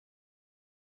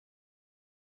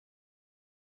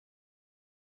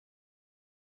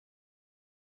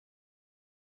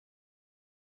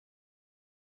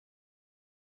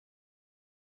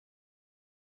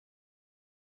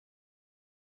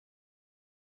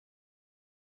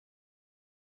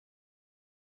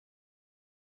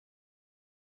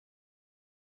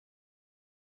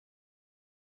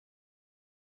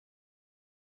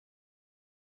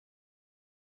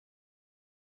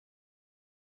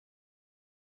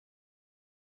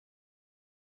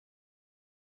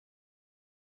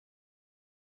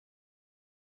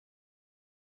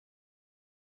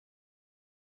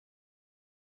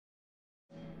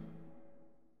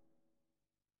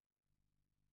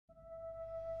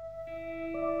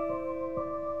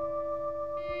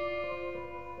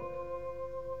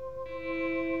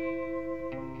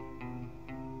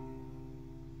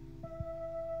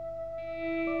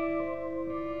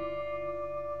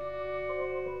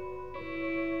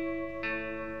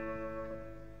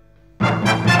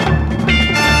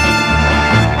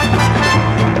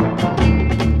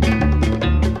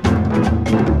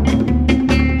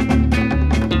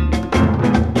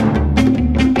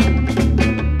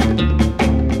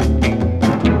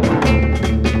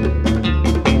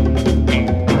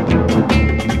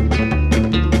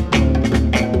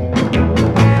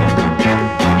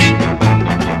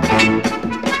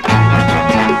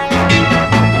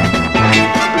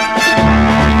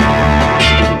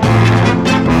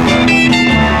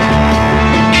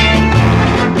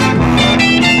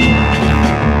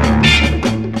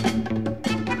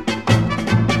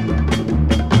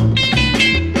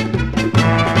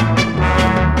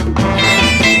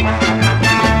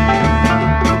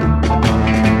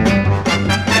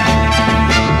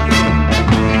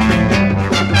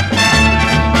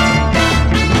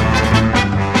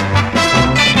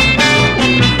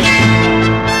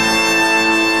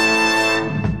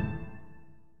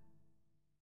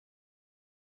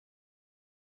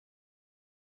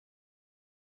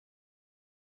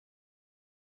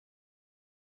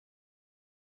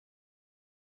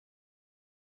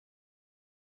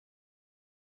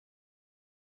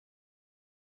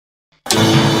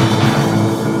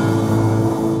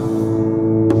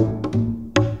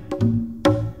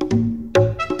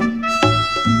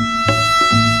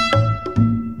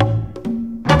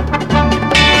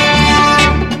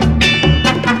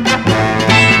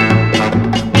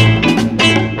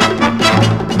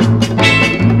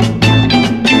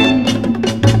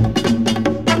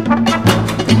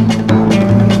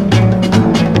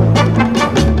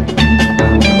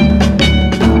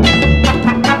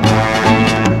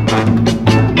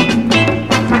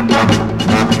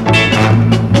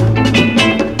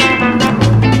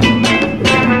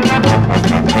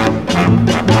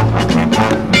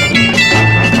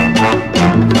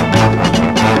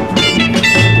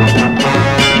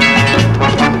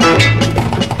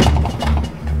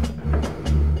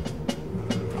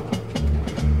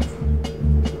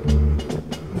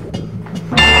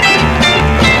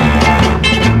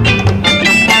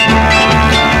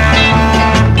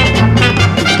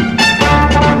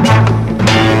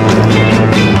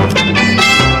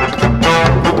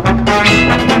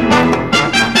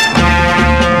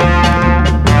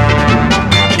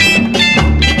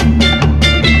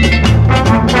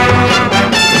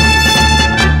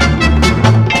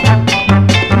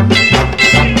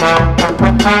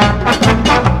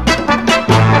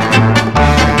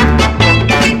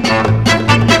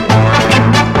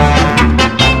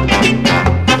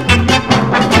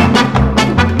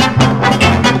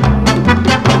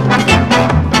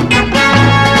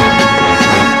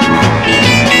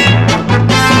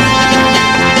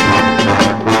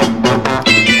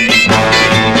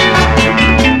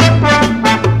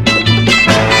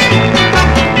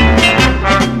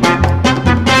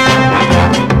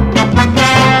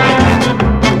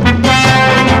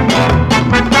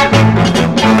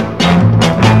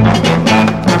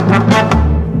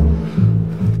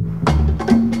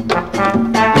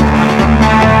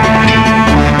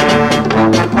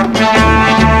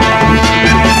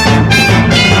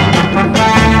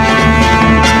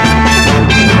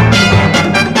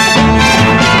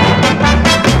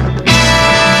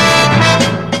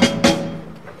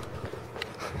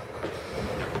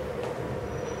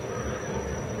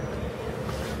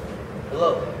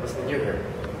Hello, what's new here?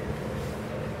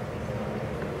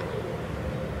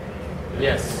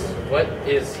 Yes, what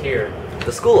is here?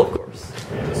 The school, of course.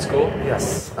 The school?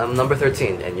 Yes, I'm number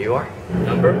 13, and you are?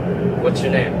 Number? What's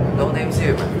your name? No names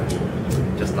here,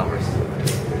 just numbers.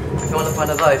 If you want to find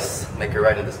advice, make your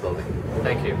right in this building.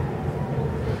 Thank you.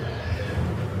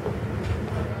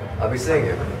 I'll be seeing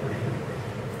you.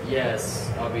 Yes,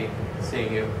 I'll be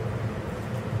seeing you.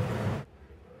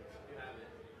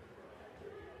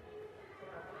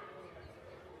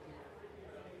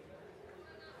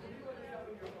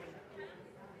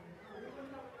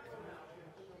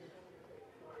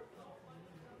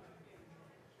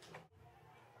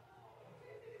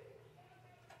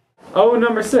 Oh,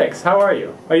 number 6, how are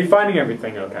you? Are you finding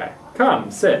everything okay? Come,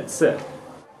 sit.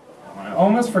 I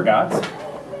almost forgot.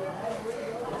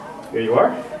 Here you are,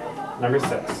 number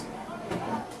 6.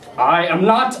 I am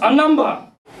not a number!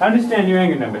 I understand your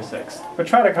anger, number 6, but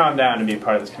try to calm down and be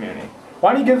part of this community.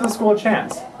 Why don't you give the school a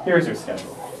chance? Here's your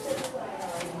schedule.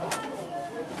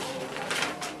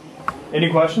 Any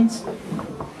questions?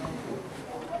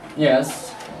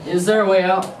 Yes. Is there a way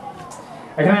out?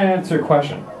 I cannot answer your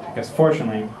question, because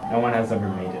fortunately, no one has ever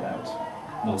made it out.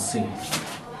 We'll see.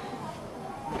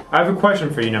 I have a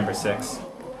question for you, number 6.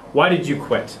 Why did you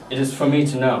quit? It is for me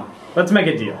to know. Let's make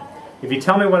a deal. If you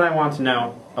tell me what I want to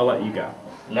know, I'll let you go.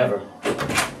 Never.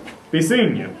 Be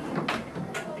seeing you.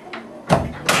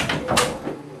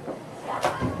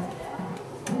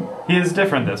 He is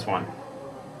different, this one.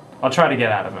 I'll try to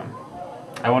get out of him.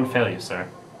 I won't fail you, sir.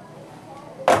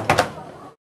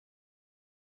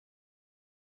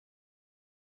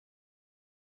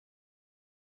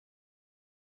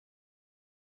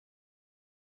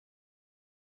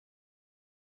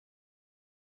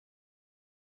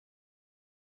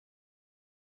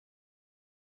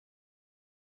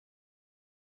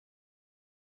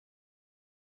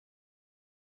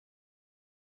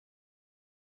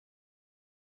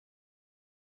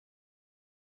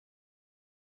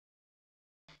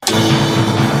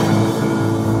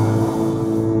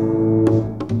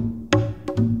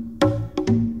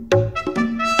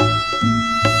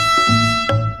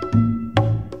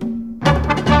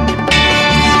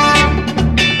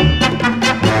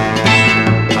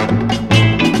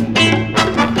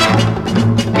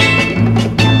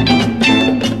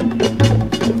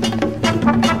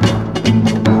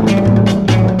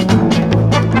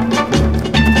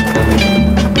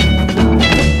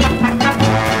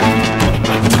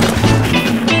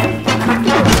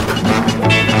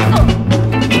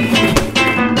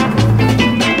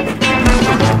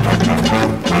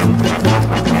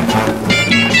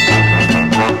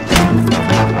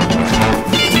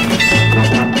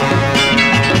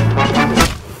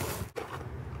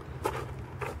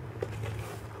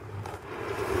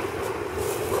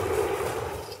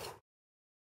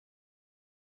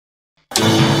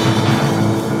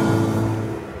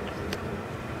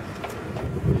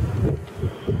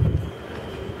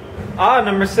 Ah,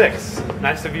 number 6.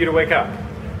 Nice of you to wake up.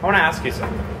 I want to ask you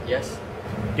something. Yes?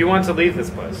 Do you want to leave this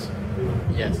place?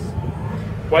 Yes.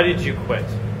 Why did you quit?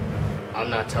 I'm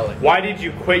not telling. Why did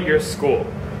you quit your school?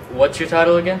 What's your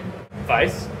title again?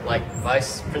 Vice? Like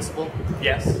vice principal?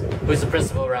 Yes. Who's the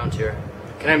principal around here?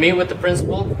 Can I meet with the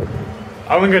principal?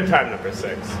 Oh, in good time, number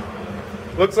 6.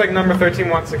 Looks like number 13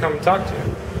 wants to come talk to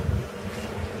you.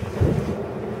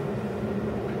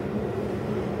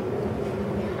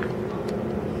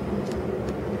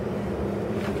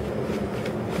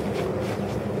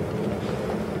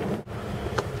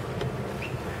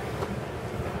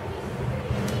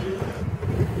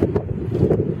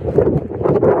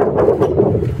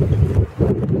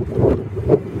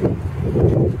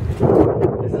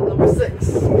 Is it number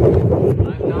 6?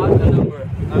 I'm not a number.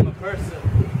 I'm a person.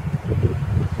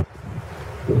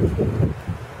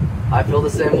 I feel the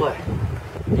same way.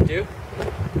 You do?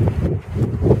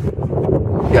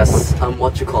 Yes, I'm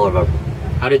what you call a rebel.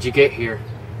 How did you get here?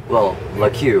 Well,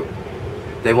 like you,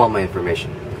 they want my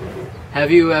information.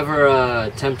 Have you ever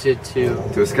attempted to...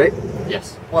 To escape?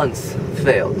 Yes. Once,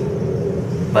 failed.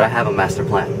 But I have a master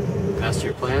plan. Master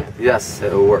your plan? Yes,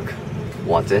 it'll work.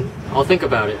 Want in? I'll think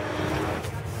about it.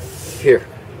 Here.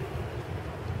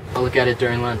 I'll look at it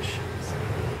during lunch.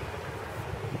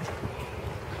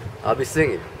 I'll be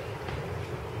seeing you.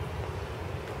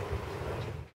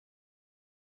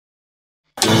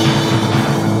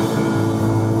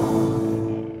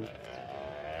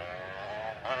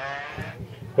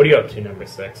 What are you up to, number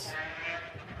 6?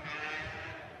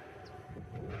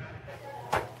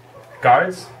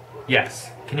 Guards?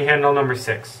 Yes. Can you handle number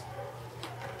 6?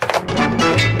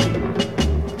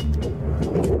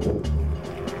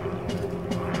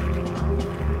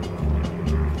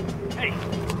 Hey.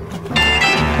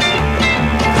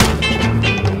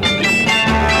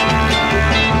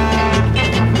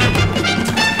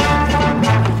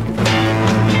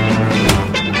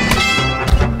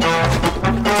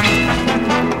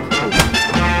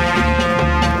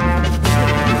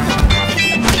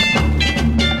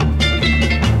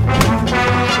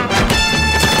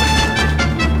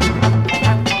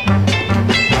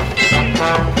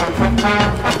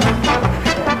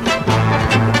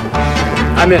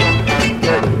 I'm in.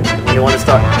 Good. When you want to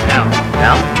start? Now.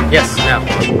 Now? Yes, now.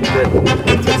 Good.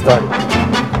 Let's get started.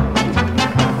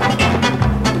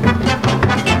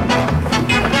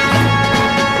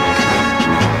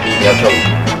 You have trouble.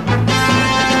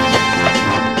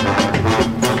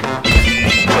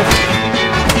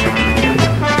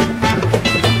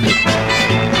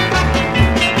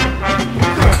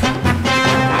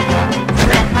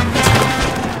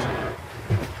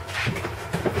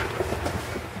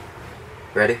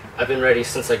 Ready? I've been ready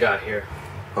since I got here.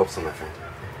 Hope so, my friend.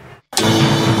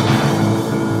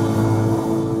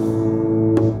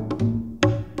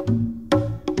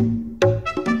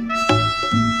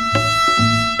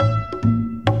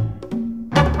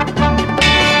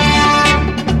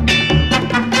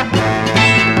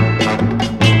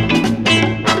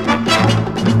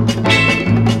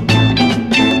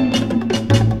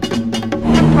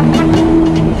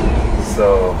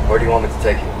 So, where do you want me to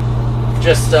take you?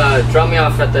 Just drop me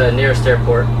off at the nearest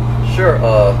airport. Sure,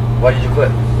 why did you quit?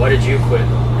 Why did you quit?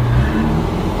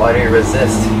 Why do you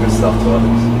resist yourself to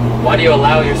others? Why do you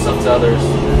allow yourself to others?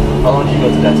 How long did you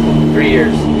go to that school? 3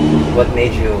 years. What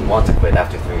made you want to quit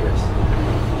after 3 years?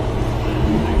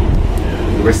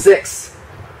 Number 6.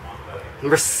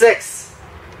 Number 6.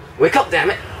 Wake up,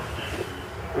 damn it.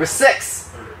 Number 6.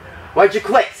 Why'd you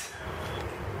quit?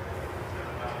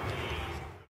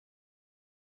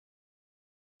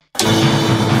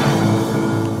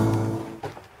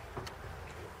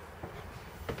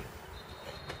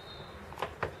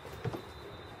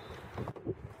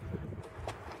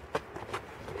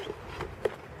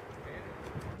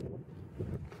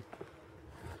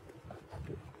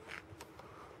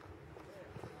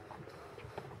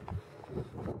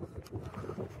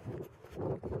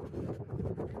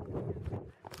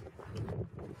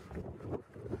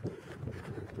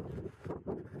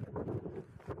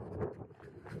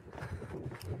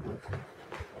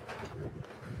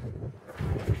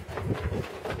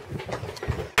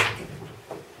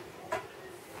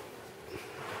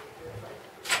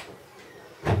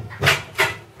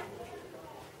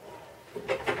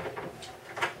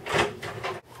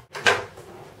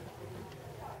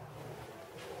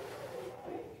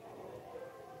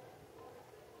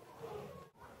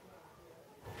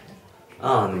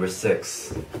 Ah, number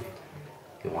 6.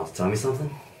 You want to tell me something?